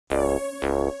You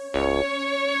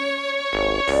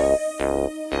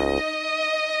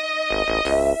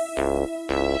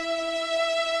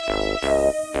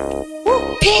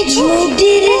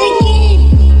did it again.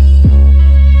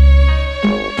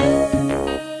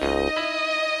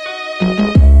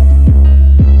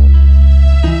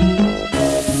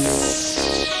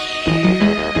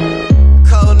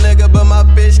 Cold nigga, but my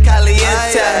bitch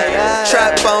caliente.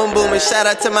 Trap phone booming, shout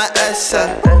out to my ex.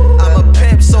 I'm a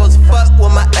pimp, so it's fuck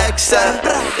with my ex.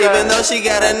 Even though she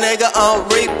got a nigga on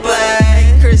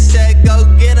replay. Chris said go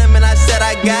get him, and I said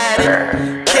I got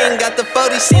it. King got the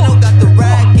 40, Seany got the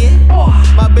racket.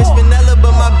 My bitch vanilla,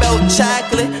 but my belt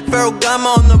chocolate. Feral gum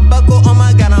on the buckle, oh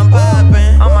my god, I'm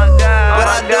poppin'. Oh my god, but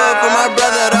I do it for my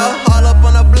brother though. All up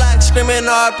on the block, screaming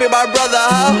RP my brother,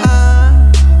 ho.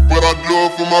 But I do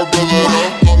it for my brother,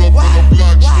 though. All up on the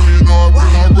block, screaming RP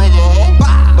my brother, ho.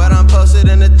 But I'm posted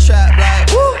in the trap like,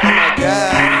 oh my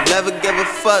god. Never give a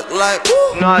fuck like,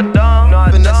 no I don't.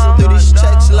 Finessing through these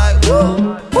checks like,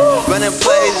 running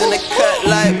plays in the cut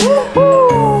like,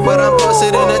 but I'm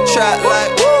posted in the trap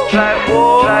like,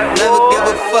 never give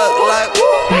a fuck like,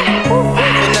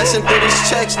 finessing through these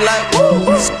checks like,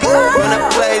 running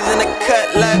plays in the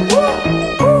cut like,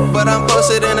 but I'm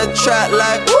posted in the trap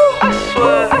like,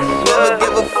 never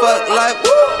give a fuck like,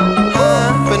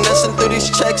 finessing through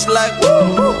these checks like,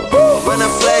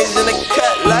 running plays in the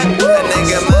cut like, a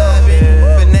nigga mobbing,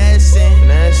 finessing,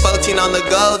 14 on the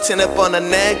gold, 10 up on the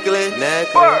necklace.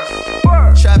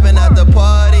 Trapping at the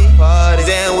party,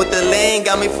 Zen with the lean,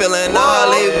 got me feeling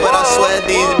gnarly. But I swear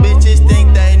these bitches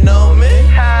think they know me,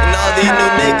 and all these new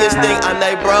niggas think I'm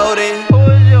they brody.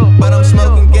 But I'm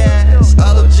smoking gas,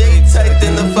 all of G tucked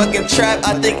in the fucking trap.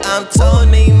 I think I'm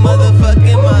Tony,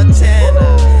 motherfucking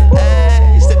Montana.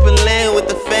 Ayy, sipping lean with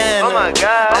the fan. Oh my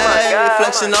god, ayy,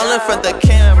 flexing all in front of the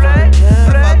camera.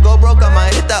 If I go broke, I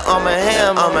might hit that on my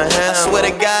hand. I swear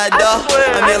to God, though,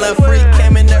 I'm yelling free.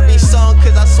 Came in every song,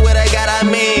 cause I swear to God I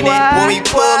mean it. When we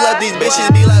pull up, these bitches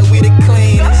be like, we the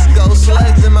cleanest. Gold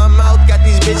slugs in my mouth, got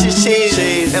these bitches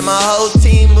cheese. And my whole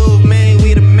team move me,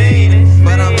 we the meanest.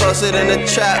 But I'm posted in the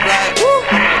trap like, oh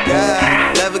my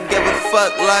God. Never give a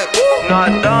fuck like, no I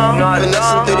don't.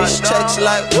 Finessing through these checks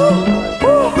like,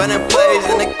 running plays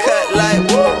in the cut like,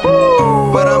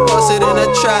 but I'm posted in the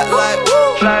trap like,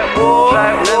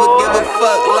 never give a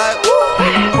fuck like,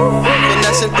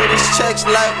 finessing through these checks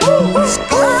like,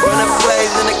 running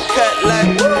plays in the cut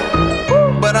like,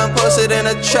 but I'm posted in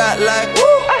the trap like,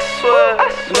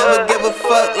 never give a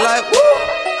fuck like,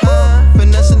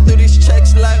 finessing through these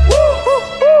checks like,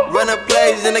 running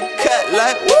plays in the cut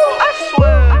like,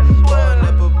 blowing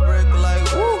up a brick like,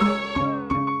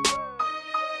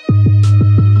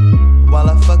 while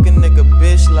I fuck a nigga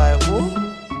bitch like, woo.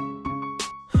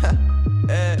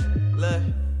 Hey, look,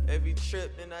 if you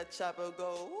trip, then that chopper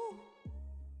go, woo.